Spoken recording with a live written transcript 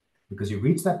because you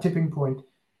reach that tipping point,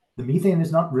 the methane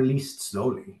is not released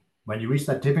slowly. When you reach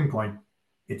that tipping point,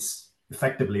 it's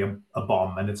effectively a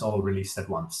bomb and it's all released at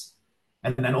once.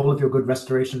 And then all of your good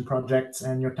restoration projects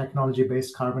and your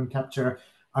technology-based carbon capture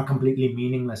are completely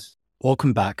meaningless.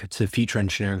 Welcome back to the Future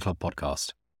Engineering Club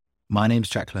podcast. My name's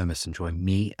Jack Lomas, and join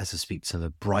me as I speak to the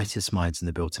brightest minds in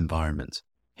the built environment,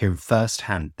 hearing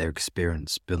firsthand their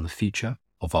experience building the future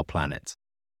of our planet.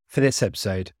 For this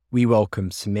episode, we welcome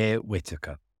Samir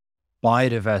Whitaker,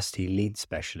 Biodiversity Lead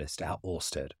Specialist at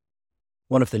Ørsted,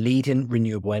 one of the leading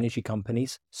renewable energy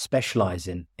companies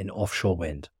specializing in offshore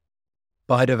wind.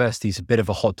 Biodiversity is a bit of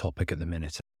a hot topic at the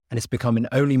minute, and it's becoming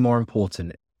only more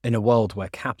important in a world where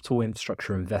capital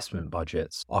infrastructure investment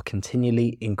budgets are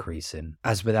continually increasing,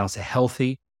 as without a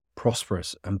healthy,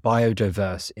 prosperous, and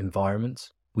biodiverse environment,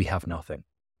 we have nothing.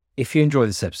 If you enjoy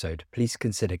this episode, please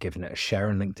consider giving it a share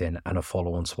on LinkedIn and a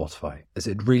follow on Spotify, as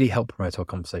it really helps promote our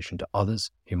conversation to others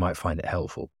who might find it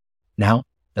helpful. Now,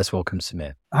 let's welcome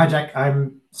Samir. Hi, Jack.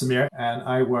 I'm Samir, and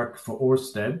I work for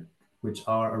Ørsted, which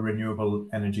are a renewable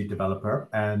energy developer,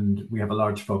 and we have a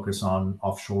large focus on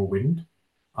offshore wind.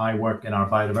 I work in our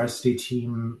biodiversity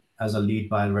team as a lead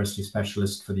biodiversity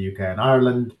specialist for the UK and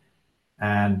Ireland.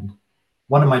 And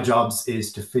one of my jobs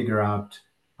is to figure out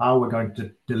how we're going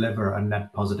to deliver a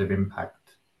net positive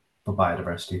impact for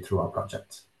biodiversity through our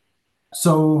projects.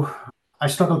 So I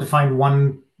struggle to find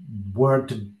one word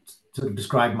to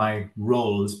describe my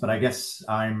roles, but I guess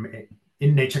I'm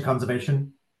in nature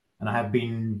conservation, and I have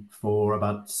been for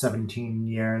about 17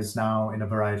 years now in a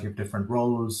variety of different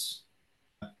roles.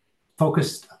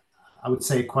 Focused, I would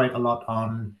say, quite a lot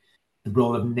on the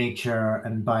role of nature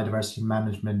and biodiversity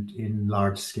management in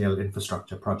large-scale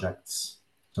infrastructure projects.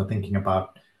 So thinking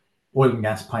about oil and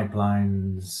gas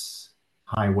pipelines,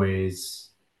 highways,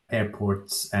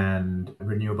 airports, and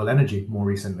renewable energy more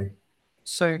recently.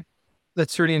 So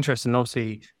that's really interesting.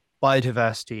 Obviously,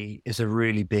 biodiversity is a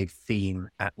really big theme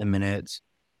at the minute.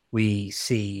 We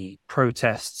see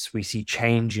protests, we see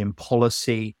change in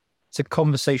policy. It's a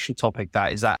conversation topic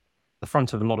that is at the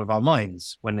front of a lot of our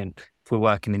minds if we're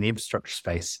working in the infrastructure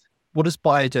space. What does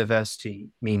biodiversity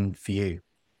mean for you?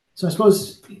 So I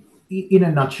suppose, in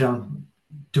a nutshell,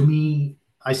 to me,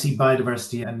 I see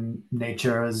biodiversity and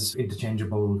nature as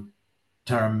interchangeable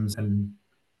terms, and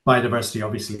biodiversity,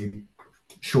 obviously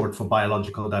short for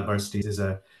biological diversity, is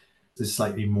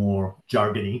slightly more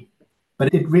jargony.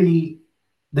 But it really,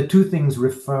 the two things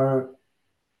refer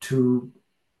to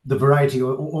the variety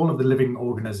of all of the living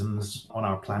organisms on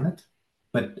our planet.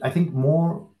 But I think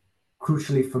more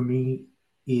crucially for me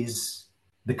is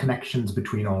the connections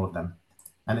between all of them.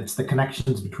 And it's the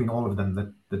connections between all of them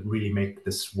that really make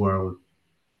this world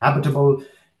habitable.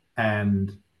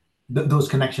 And those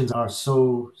connections are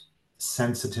so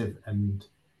sensitive and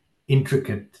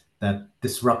intricate that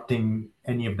disrupting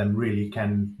any of them really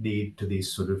can lead to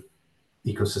these sort of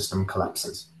ecosystem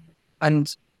collapses.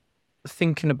 And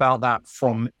thinking about that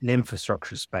from an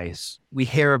infrastructure space, we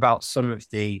hear about some of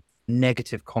the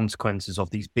negative consequences of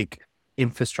these big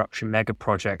infrastructure mega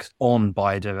projects on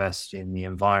biodiversity and the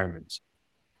environment.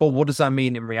 But what does that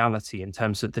mean in reality in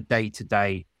terms of the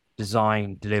day-to-day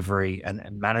design, delivery, and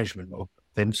management of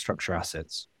the infrastructure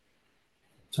assets?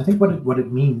 So I think what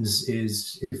it means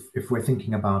is, if we're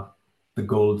thinking about the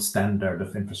gold standard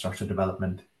of infrastructure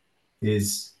development,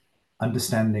 is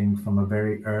understanding from a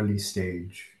very early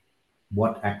stage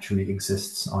what actually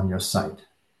exists on your site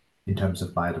in terms of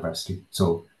biodiversity.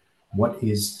 So what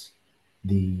is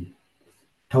the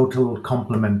total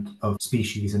complement of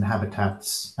species and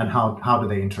habitats, and how do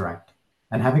they interact?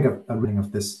 And having a reading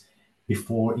of this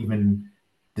before even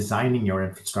designing your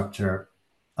infrastructure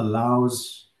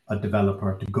allows a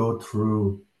developer to go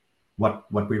through what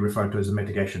we refer to as a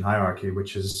mitigation hierarchy,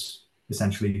 which is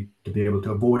essentially to be able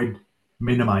to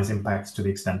minimize impacts to the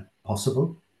extent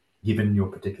possible, given your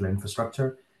particular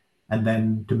infrastructure, and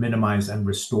then to minimize and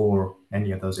restore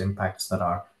any of those impacts that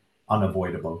are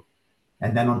unavoidable.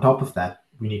 And then on top of that,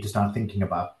 we need to start thinking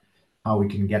about how we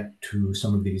can get to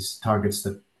some of these targets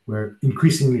that we're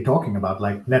increasingly talking about,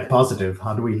 like net positive.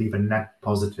 How do we leave a net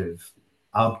positive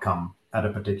outcome at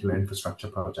a particular infrastructure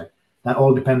project? That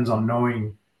all depends on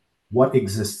knowing what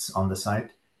exists on the site,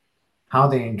 how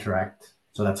they interact.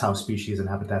 So that's how species and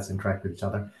habitats interact with each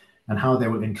other, and how they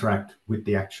will interact with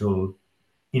the actual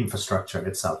infrastructure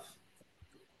itself.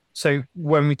 So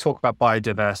when we talk about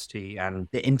biodiversity and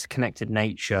the interconnected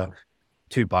nature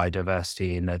to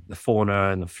biodiversity and the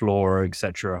fauna and the flora,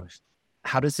 etc.,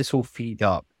 how does this all feed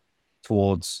up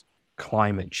towards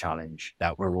climate challenge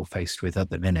that we're all faced with at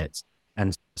the minute,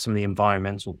 and some of the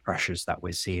environmental pressures that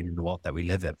we're seeing in the world that we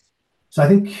live in? So I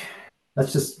think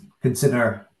let's just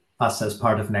consider us as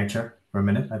part of nature for a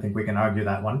minute. I think we can argue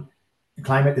that one.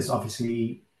 Climate is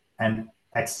obviously an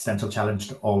existential challenge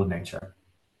to all of nature.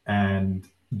 And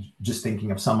just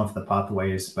thinking of some of the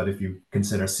pathways, but if you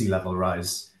consider sea level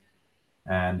rise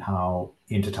and how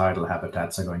intertidal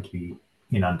habitats are going to be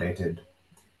inundated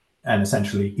and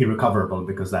essentially irrecoverable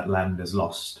because that land is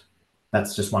lost,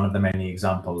 that's just one of the many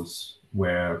examples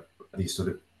where these sort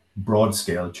of broad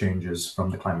scale changes from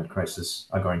the climate crisis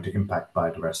are going to impact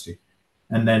biodiversity.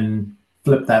 And then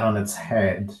flip that on its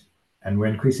head, and we're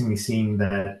increasingly seeing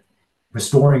that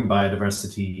restoring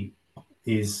biodiversity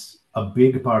is a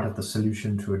big part of the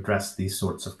solution to address these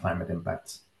sorts of climate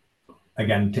impacts.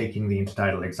 Again, taking the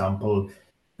intertidal example,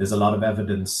 there's a lot of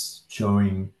evidence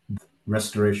showing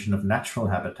restoration of natural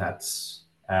habitats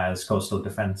as coastal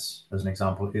defense, as an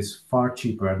example, is far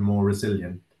cheaper and more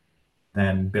resilient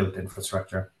than built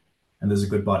infrastructure. And there's a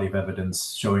good body of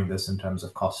evidence showing this in terms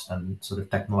of cost and sort of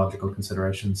technological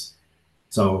considerations.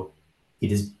 So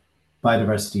it is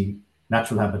biodiversity,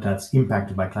 natural habitats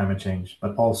impacted by climate change,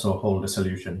 but also hold a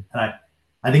solution. And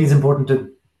I think it's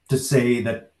important to say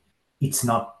that it's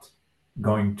not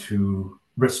going to,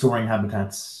 restoring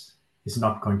habitats is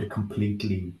not going to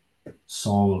completely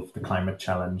solve the climate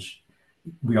challenge.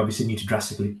 We obviously need to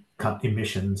drastically cut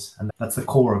emissions, and that's the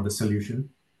core of the solution.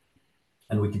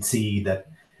 And we can see that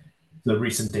the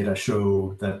recent data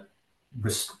show that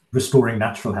restoring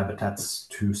natural habitats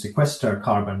to sequester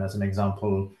carbon, as an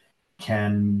example,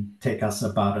 can take us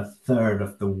about a third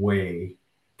of the way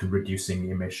to reducing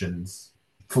emissions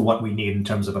for what we need in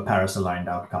terms of a Paris-aligned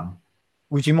outcome.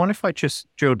 Would you mind if I just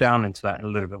drill down into that in a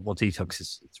little bit more detail?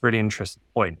 Because it's a really interesting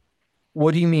point.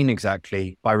 What do you mean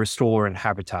exactly by restoring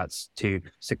habitats to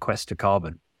sequester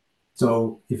carbon?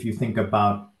 So if you think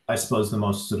about, I suppose the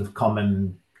most sort of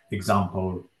common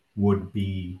example would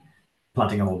be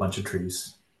planting a whole bunch of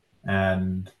trees.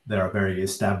 And there are very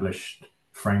established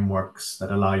frameworks that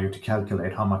allow you to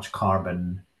calculate how much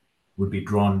carbon would be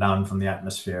drawn down from the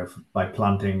atmosphere by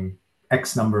planting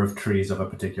X number of trees of a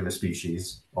particular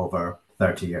species over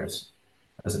 30 years,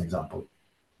 as an example.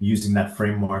 Using that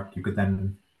framework, you could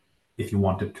then, if you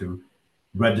wanted to,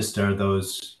 register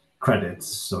those credits.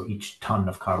 So each ton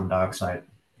of carbon dioxide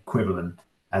equivalent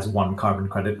as one carbon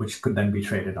credit, which could then be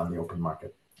traded on the open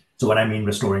market. So when I mean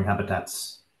restoring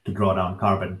habitats to draw down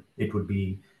carbon, it would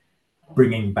be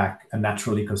bringing back a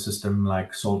natural ecosystem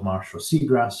like salt marsh or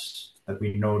seagrass that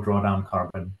we know draw down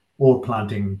carbon, or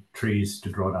planting trees to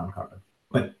draw down carbon.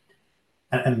 But,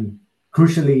 and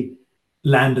crucially,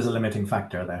 land is a limiting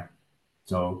factor there.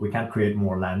 So we can't create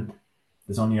more land.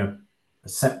 There's only a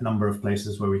set number of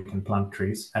places where we can plant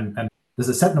trees. And there's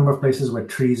a set number of places where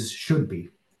trees should be.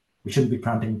 We shouldn't be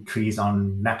planting trees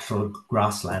on natural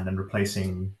grassland and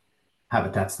replacing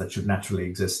habitats that should naturally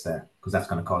exist there, because that's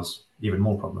going to cause even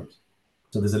more problems.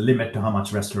 So there's a limit to how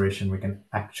much restoration we can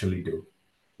actually do.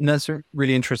 And that's a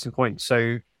really interesting point.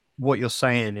 So what you're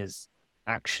saying is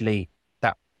actually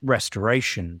that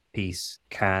restoration piece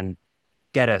can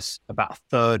get us about a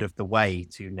third of the way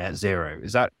to net zero.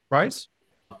 Is that right?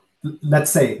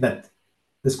 Let's say that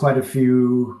there's quite a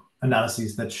few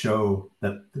analyses that show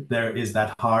that there is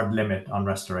that hard limit on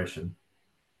restoration,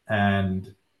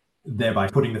 and thereby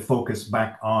putting the focus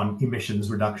back on emissions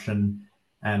reduction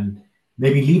and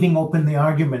maybe leaving open the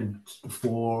argument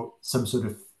for some sort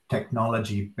of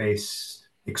technology-based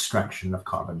extraction of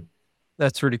carbon.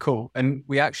 That's really cool. And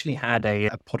we actually had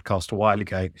a podcast a while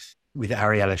ago with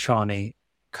Ariella Shani,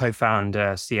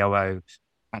 co-founder, COO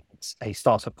at a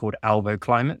startup called Alvo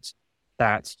Climate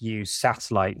that use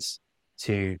satellites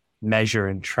to measure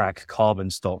and track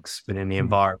carbon stocks within the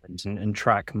environment and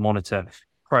track, monitor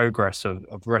progress of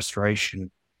restoration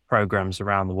programs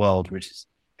around the world, which is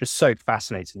just so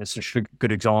fascinating. It's a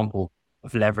good example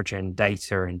of leveraging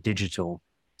data and digital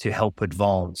to help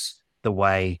advance the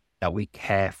way that we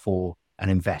care for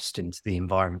and invest into the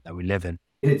environment that we live in.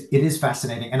 It is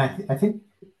fascinating. And I think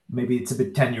maybe it's a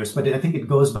bit tenuous, but I think it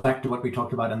goes back to what we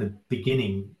talked about in the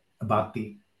beginning about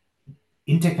the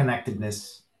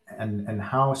interconnectedness and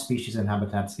how species and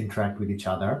habitats interact with each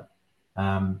other.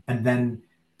 And then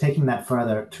taking that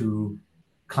further to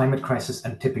climate crisis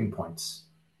and tipping points.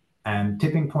 And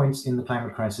tipping points in the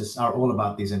climate crisis are all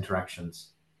about these interactions,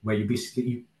 where you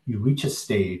basically you reach a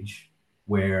stage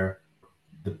where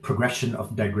the progression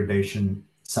of degradation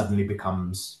suddenly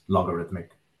becomes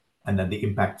logarithmic, and then the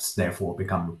impacts therefore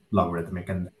become logarithmic.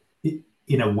 And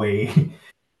in a way,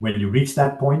 when you reach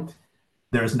that point,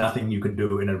 there is nothing you could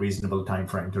do in a reasonable time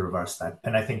frame to reverse that.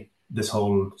 And I think this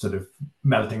whole sort of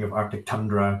melting of Arctic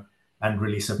tundra and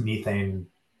release of methane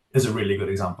is a really good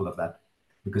example of that.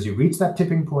 Because you reach that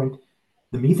tipping point,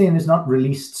 the methane is not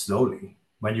released slowly.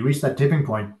 When you reach that tipping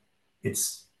point,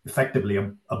 it's effectively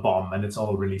a bomb and it's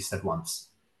all released at once.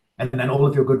 And then all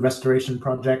of your good restoration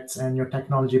projects and your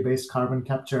technology-based carbon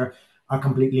capture are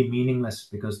completely meaningless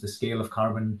because the scale of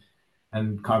carbon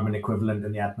and carbon equivalent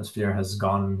in the atmosphere has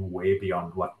gone way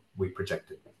beyond what we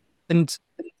projected. And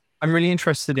I'm really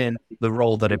interested in the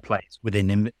role that it plays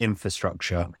within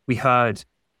infrastructure. We heard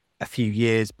a few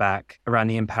years back around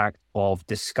the impact of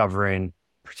discovering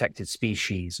protected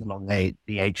species along the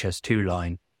HS2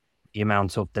 line, the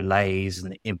amount of delays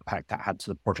and the impact that had to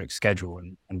the project schedule,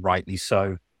 and rightly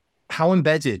so. How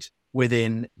embedded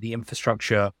within the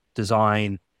infrastructure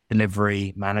design,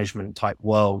 delivery, management type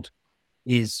world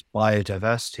is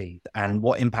biodiversity, and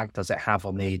what impact does it have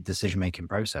on the decision-making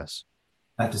process?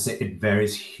 I have to say it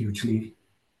varies hugely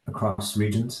across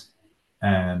regions.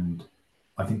 And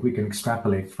I think we can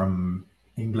extrapolate from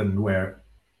England, where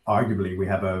arguably we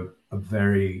have a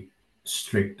very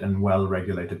strict and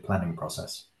well-regulated planning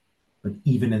process. But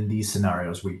even in these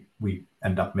scenarios, we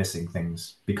end up missing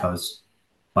things because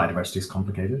biodiversity is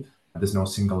complicated. There's no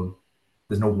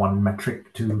one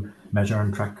metric to measure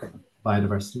and track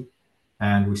biodiversity.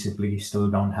 And we simply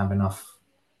still don't have enough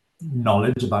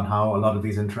knowledge about how a lot of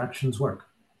these interactions work.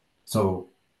 So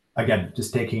again,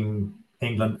 just taking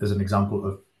England as an example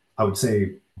of, I would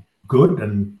say, good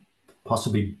and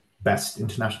possibly best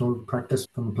international practice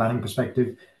from a planning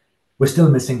perspective, we're still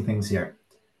missing things here.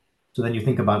 So then you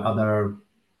think about other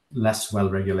less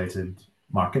well-regulated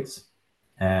markets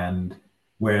and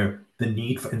where the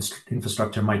need for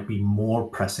infrastructure might be more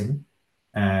pressing.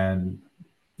 And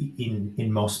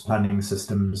in most planning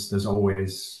systems, there's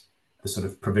always the sort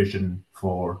of provision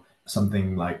for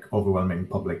something like overwhelming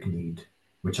public need,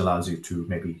 which allows you to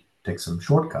maybe take some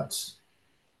shortcuts.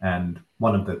 And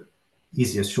one of the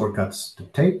easiest shortcuts to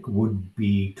take would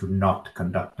be to not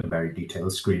conduct a very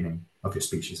detailed screening of your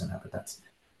species and habitats.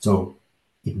 So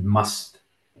it must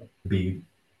be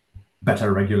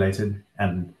better regulated.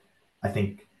 And I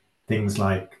think things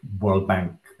like World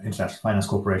Bank, International Finance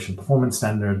Corporation performance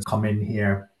standards come in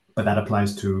here, but that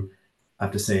applies to, I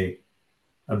have to say,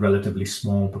 a relatively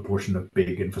small proportion of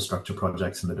big infrastructure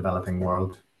projects in the developing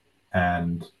world.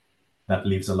 And that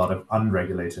leaves a lot of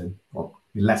unregulated or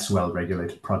less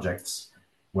well-regulated projects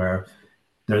where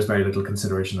there's very little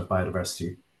consideration of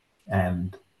biodiversity.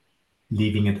 And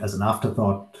leaving it as an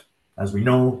afterthought, as we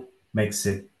know, makes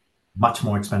it much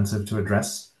more expensive to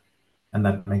address. And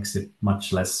that makes it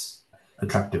much less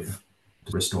attractive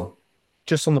to restore.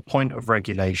 Just on the point of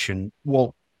regulation,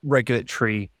 what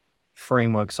regulatory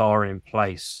frameworks are in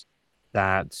place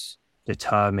that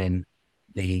determine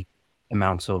the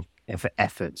amount of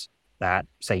effort that,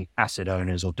 say, asset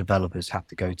owners or developers have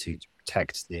to go to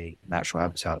protect the natural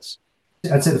habitats?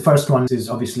 I'd say the first one is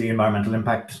obviously environmental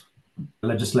impact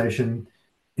legislation.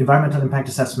 Environmental impact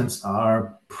assessments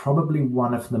are probably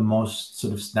one of the most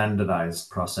sort of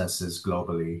standardized processes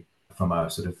globally from a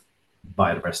sort of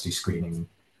biodiversity screening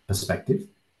perspective,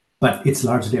 but it's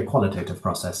largely a qualitative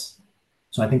process.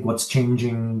 So I think what's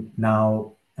changing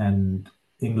now, and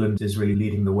England is really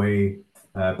leading the way,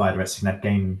 biodiversity net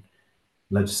gain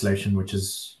legislation, which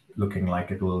is looking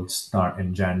like it will start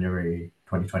in January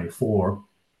 2024.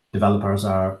 Developers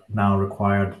are now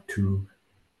required to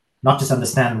not just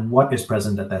understand what is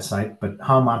present at their site, but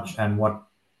how much and what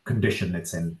condition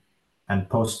it's in. And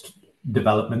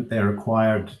post-development, they're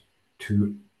required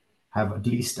to have at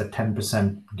least a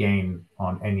 10% gain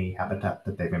on any habitat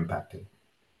that they've impacted.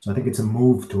 So I think it's a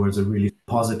move towards a really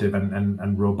positive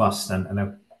and robust and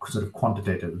a sort of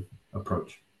quantitative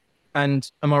approach. And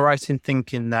am I right in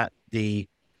thinking that the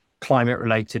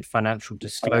climate-related financial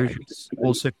disclosures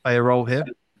also play a role here?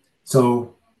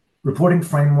 So reporting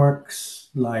frameworks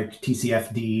like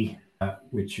TCFD,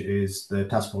 which is the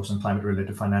Task Force on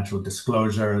Climate-Related Financial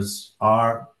Disclosures,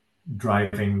 are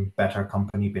driving better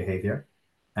company behavior.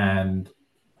 And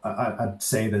I'd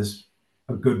say there's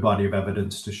a good body of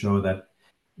evidence to show that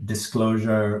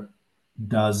disclosure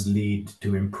does lead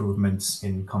to improvements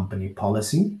in company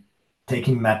policy.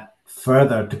 Taking that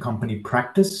further to company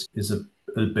practice is a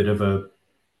bit of a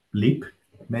leap,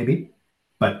 maybe,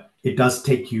 but it does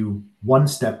take you one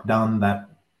step down that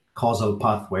causal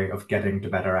pathway of getting to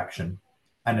better action.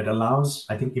 And it allows,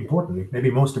 I think importantly,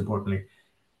 maybe most importantly,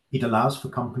 it allows for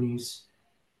companies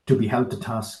to be held to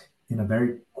task in a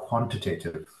very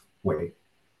quantitative way.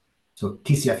 So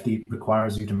TCFD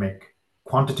requires you to make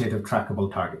quantitative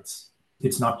trackable targets.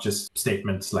 It's not just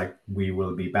statements like we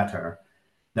will be better.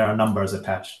 There are numbers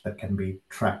attached that can be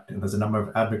tracked. And there's a number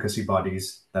of advocacy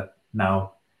bodies that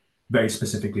now very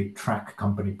specifically track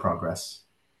company progress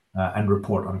and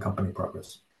report on company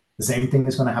progress. The same thing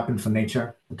is going to happen for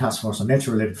nature. The Task Force on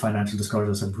Nature-Related Financial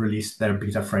Disclosures have released their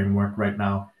beta framework right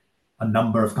now. A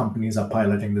number of companies are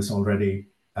piloting this already.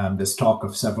 There's talk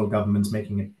of several governments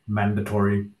making it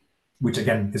mandatory, which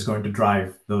again is going to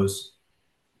drive those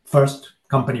first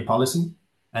company policy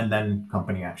and then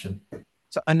company action.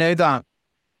 So I know that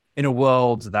in a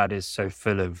world that is so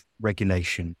full of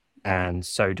regulation and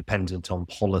so dependent on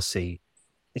policy,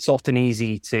 it's often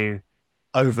easy to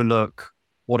overlook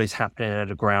what is happening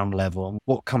at a ground level and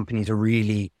what companies are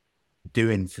really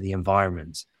doing for the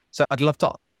environment. So I'd love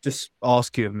to just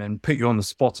ask you and put you on the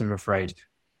spot, I'm afraid.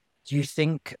 Do you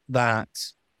think that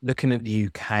looking at the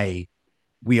UK,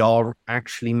 we are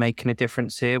actually making a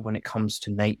difference here when it comes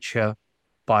to nature,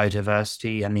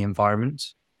 biodiversity, and the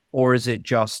environment? Or is it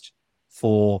just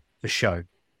for the show?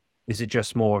 Is it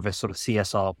just more of a sort of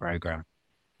CSR program?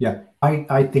 Yeah,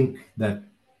 I think that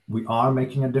we are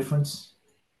making a difference.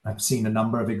 I've seen a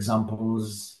number of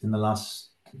examples in the last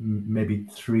maybe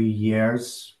 3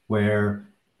 years where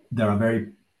there are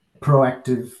very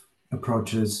proactive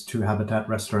approaches to habitat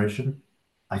restoration.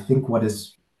 I think what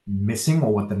is missing,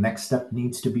 or what the next step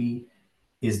needs to be,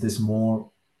 is this more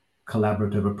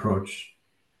collaborative approach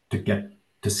to get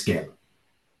to scale.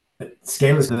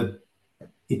 Scale is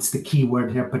it's the key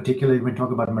word here, particularly when we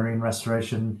talk about marine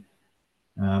restoration,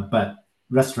 but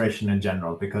restoration in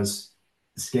general, because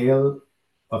scale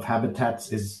of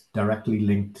habitats is directly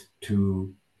linked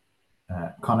to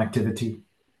connectivity,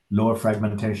 lower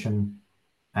fragmentation,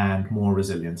 and more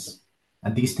resilience.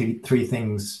 And these three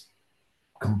things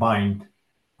combined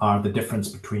are the difference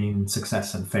between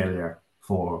success and failure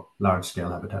for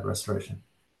large-scale habitat restoration.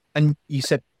 And you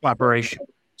said collaboration.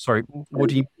 Sorry, what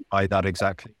do you mean by that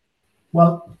exactly?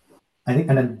 Well, I think,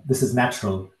 and then this is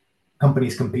natural.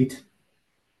 Companies compete.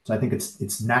 So I think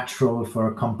it's natural for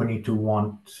a company to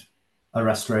want a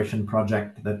restoration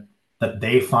project that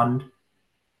they fund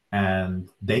and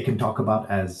they can talk about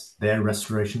as their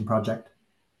restoration project.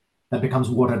 That becomes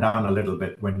watered down a little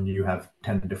bit when you have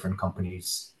 10 different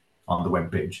companies on the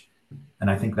web page. And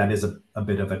I think that is a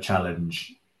bit of a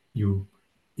challenge.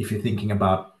 If you're thinking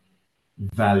about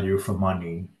value for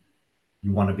money,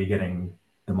 you want to be getting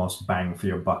the most bang for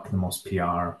your buck, the most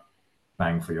PR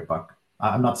bang for your buck.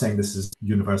 I'm not saying this is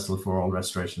universal for all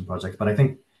restoration projects, but I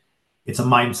think it's a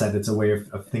mindset, it's a way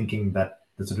of thinking that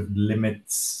sort of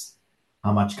limits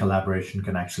how much collaboration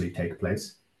can actually take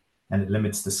place, and it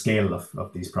limits the scale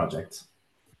of these projects.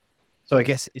 So I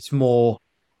guess it's more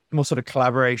sort of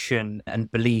collaboration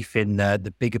and belief in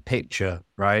the bigger picture,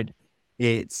 right?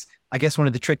 I guess one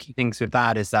of the tricky things with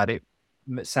that is that it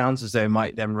sounds as though it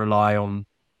might then rely on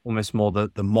almost more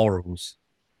the morals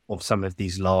of some of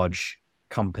these large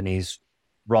companies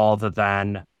rather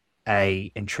than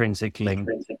a intrinsic link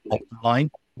line.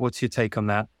 What's your take on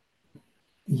that?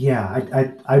 Yeah,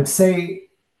 I'd say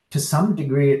to some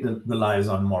degree it relies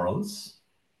on morals,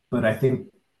 but I think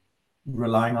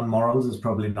relying on morals is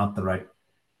probably not the right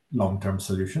long-term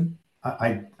solution.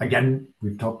 Again,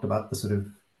 we've talked about the sort of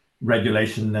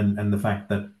regulation and the fact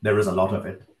that there is a lot of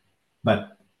it,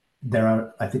 but there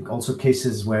are, I think, also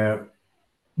cases where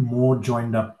more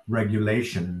joined up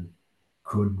regulation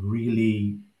could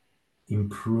really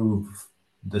improve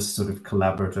this sort of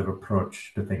collaborative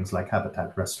approach to things like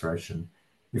habitat restoration.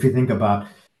 If you think about,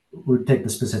 we'll take the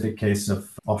specific case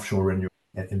of offshore renewable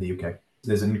in the UK.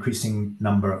 There's an increasing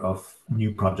number of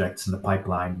new projects in the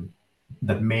pipeline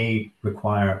that may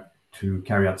require to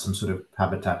carry out some sort of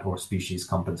habitat or species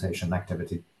compensation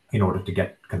activity in order to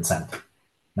get consent.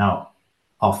 Now,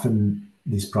 often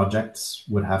these projects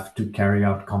would have to carry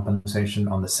out compensation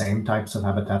on the same types of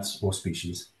habitats or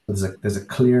species. There's a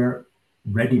clear,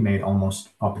 ready-made almost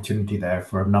opportunity there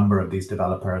for a number of these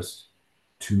developers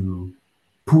to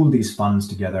pool these funds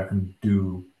together and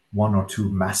do one or two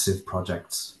massive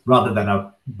projects rather than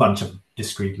a bunch of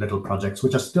discrete little projects,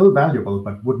 which are still valuable,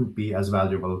 but wouldn't be as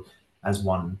valuable as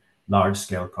one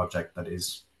large-scale project that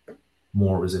is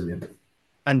more resilient.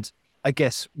 And I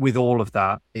guess with all of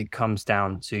that, it comes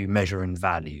down to measuring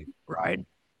value, right?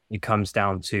 It comes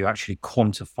down to actually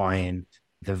quantifying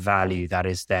the value that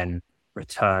is then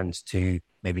returned to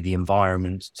maybe the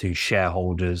environment, to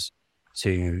shareholders,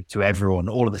 to everyone,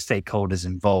 all of the stakeholders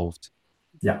involved.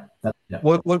 Yeah.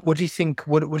 What do you think?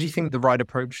 What do you think the right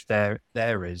approach there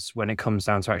is when it comes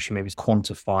down to actually maybe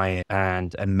quantifying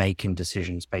and making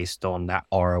decisions based on that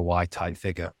ROI type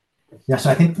figure? Yeah. So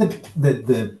I think that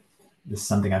this is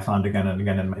something I found again and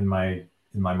again in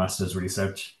my master's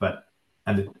research,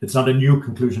 and it's not a new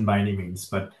conclusion by any means,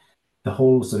 but the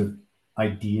whole sort of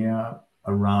idea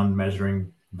around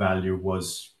measuring value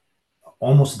was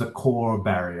almost the core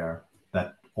barrier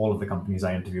that all of the companies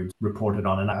I interviewed reported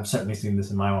on. And I've certainly seen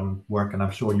this in my own work, and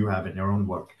I'm sure you have in your own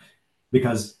work,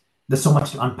 because there's so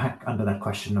much to unpack under that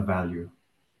question of value.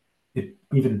 it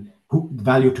even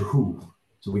value to who.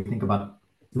 So we think about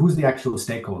who's the actual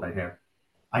stakeholder here.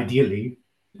 Ideally,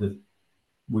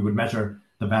 we would measure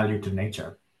the value to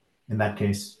nature. In that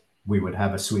case, we would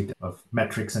have a suite of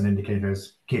metrics and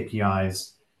indicators,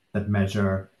 KPIs that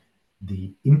measure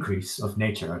the increase of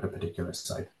nature at a particular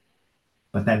site.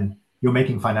 But then you're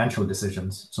making financial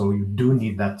decisions. So you do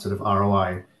need that sort of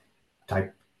ROI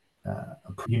type.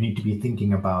 You need to be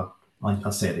thinking about,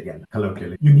 I'll say it again,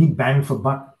 colloquially, you need bang for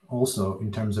buck also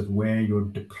in terms of where you're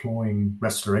deploying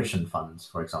restoration funds,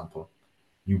 for example.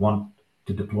 You want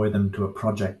to deploy them to a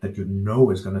project that you know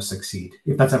is going to succeed,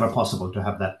 if that's ever possible to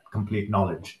have that complete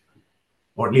knowledge,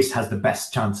 or at least has the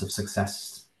best chance of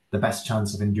success, the best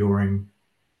chance of enduring,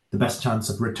 the best chance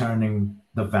of returning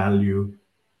the value,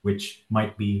 which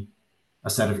might be a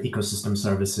set of ecosystem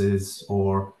services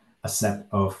or a set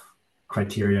of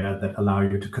criteria that allow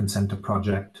you to consent a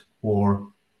project or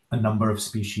a number of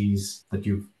species that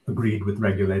you've agreed with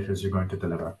regulators you're going to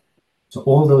deliver. So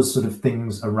all those sort of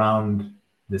things around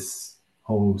this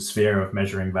whole sphere of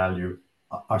measuring value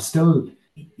are still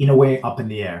in a way up in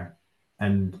the air.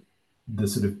 And the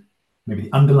sort of maybe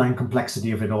the underlying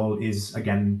complexity of it all is,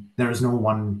 again, there is no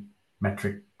one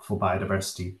metric for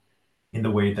biodiversity in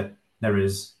the way that there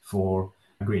is for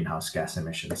greenhouse gas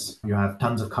emissions. You have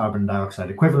tons of carbon dioxide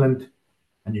equivalent,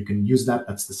 and you can use that.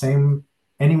 That's the same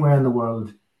anywhere in the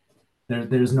world.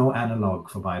 There's no analog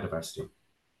for biodiversity.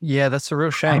 Yeah, that's a real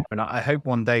shame. And I hope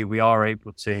one day we are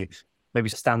able to maybe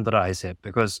standardize it,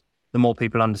 because the more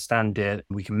people understand it,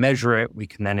 we can measure it, we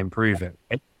can then improve it.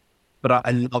 Right? But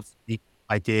I love the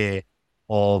idea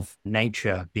of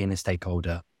nature being a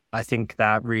stakeholder. I think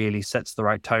that really sets the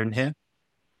right tone here.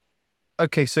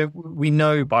 Okay, so we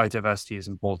know biodiversity is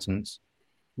important.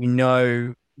 We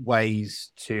know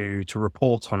ways to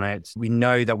report on it. We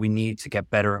know that we need to get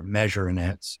better at measuring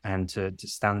it and to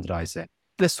standardize it.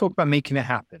 Let's talk about making it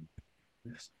happen.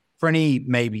 For any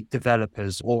maybe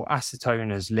developers or asset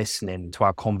owners listening to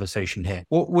our conversation here,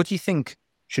 what do you think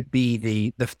should be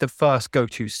the first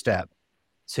go-to step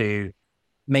to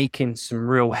making some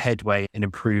real headway in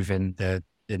improving the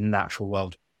natural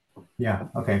world? Yeah,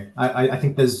 okay. I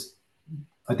think there's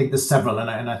several,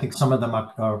 and I think some of them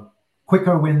are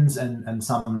quicker wins and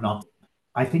some not.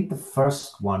 I think the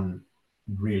first one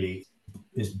really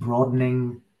is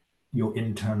broadening your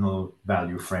internal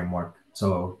value framework.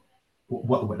 So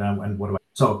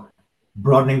so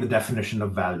broadening the definition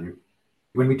of value.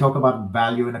 When we talk about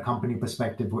value in a company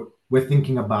perspective, we're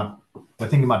thinking about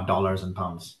dollars and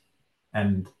pounds.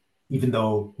 And even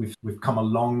though we've come a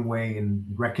long way in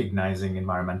recognizing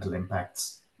environmental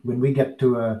impacts, when we get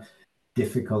to a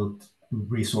difficult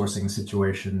resourcing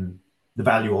situation, the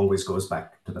value always goes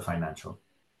back to the financial.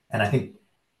 And I think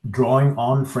drawing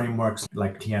on frameworks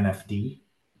like TNFD,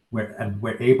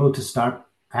 we're able to start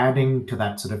adding to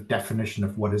that sort of definition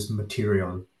of what is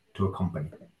material to a company.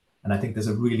 And I think there's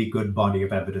a really good body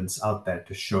of evidence out there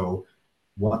to show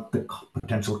what the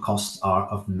potential costs are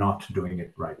of not doing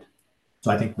it right.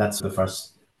 So I think that's the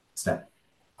first step.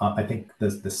 I think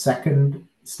the second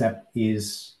step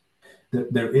is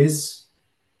that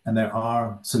there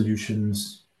are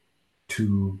solutions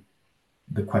to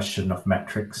the question of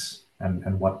metrics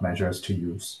and what measures to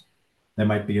use. There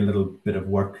might be a little bit of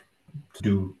work to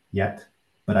do yet,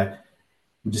 but I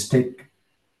would just take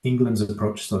England's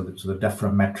approach, so the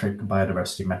DEFRA metric,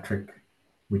 biodiversity metric,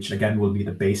 which again will be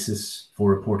the basis for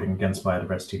reporting against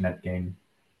biodiversity net gain,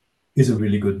 is a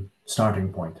really good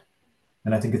starting point.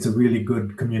 And I think it's a really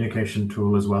good communication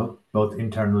tool as well, both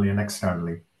internally and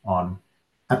externally, on,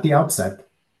 at the outset,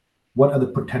 what are the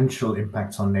potential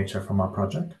impacts on nature from our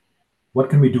project? What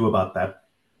can we do about that?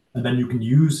 And then you can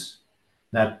use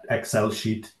that Excel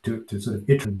sheet to sort of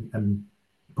iterate and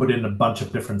put in a bunch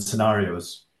of different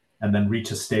scenarios, and then reach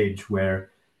a stage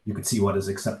where you could see what is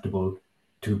acceptable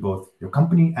to both your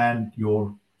company and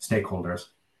your stakeholders.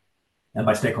 And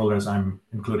by stakeholders, I'm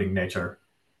including nature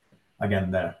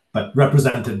again there, but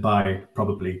represented by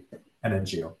probably an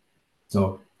NGO.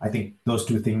 So I think those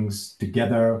two things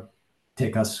together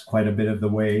take us quite a bit of the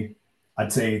way.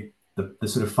 I'd say the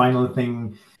sort of final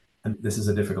thing, and this is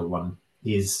a difficult one,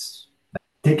 is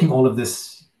taking all of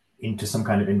this into some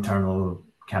kind of internal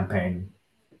campaign,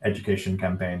 education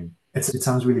campaign. It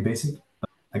sounds really basic. But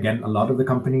again, a lot of the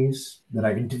companies that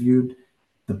I interviewed,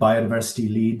 the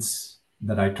biodiversity leads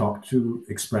that I talked to,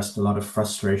 expressed a lot of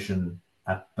frustration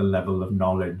at the level of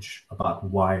knowledge about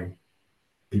why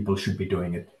people should be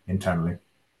doing it internally.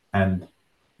 And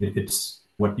it's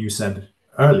what you said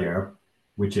earlier,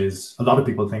 which is a lot of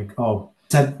people think,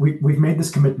 we've made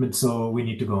this commitment, so we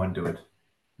need to go and do it,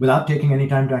 without taking any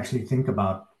time to actually think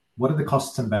about what are the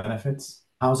costs and benefits.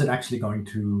 How is it actually going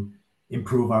to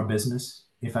improve our business,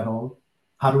 if at all?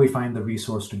 How do we find the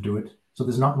resource to do it? So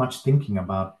there's not much thinking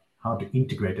about how to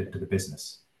integrate it to the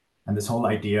business. And this whole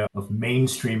idea of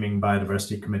mainstreaming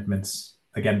biodiversity commitments,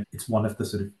 again, it's one of the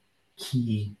sort of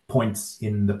key points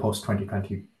in the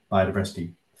post-2020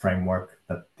 biodiversity framework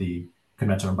that the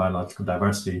Convention on Biological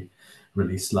Diversity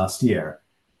released last year.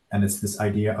 And it's this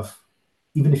idea of,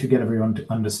 even if you get everyone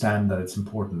to understand that it's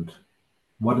important,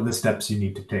 what are the steps you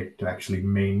need to take to actually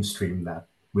mainstream that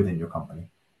within your company?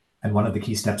 And one of the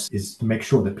key steps is to make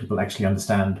sure that people actually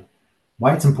understand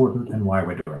why it's important and why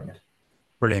we're doing it.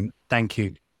 Brilliant. Thank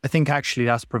you. I think actually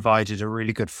that's provided a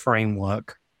really good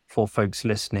framework for folks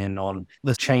listening on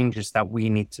the changes that we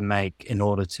need to make in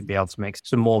order to be able to make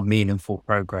some more meaningful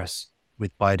progress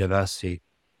with biodiversity.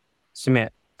 Samir,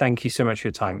 thank you so much for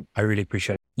your time. I really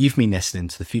appreciate it. You've been listening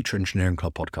to the Future Engineering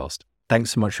Club podcast.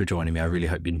 Thanks so much for joining me. I really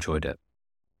hope you enjoyed it.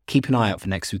 Keep an eye out for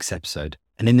next week's episode.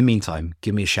 And in the meantime,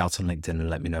 give me a shout on LinkedIn and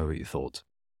let me know what you thought.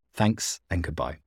 Thanks and goodbye.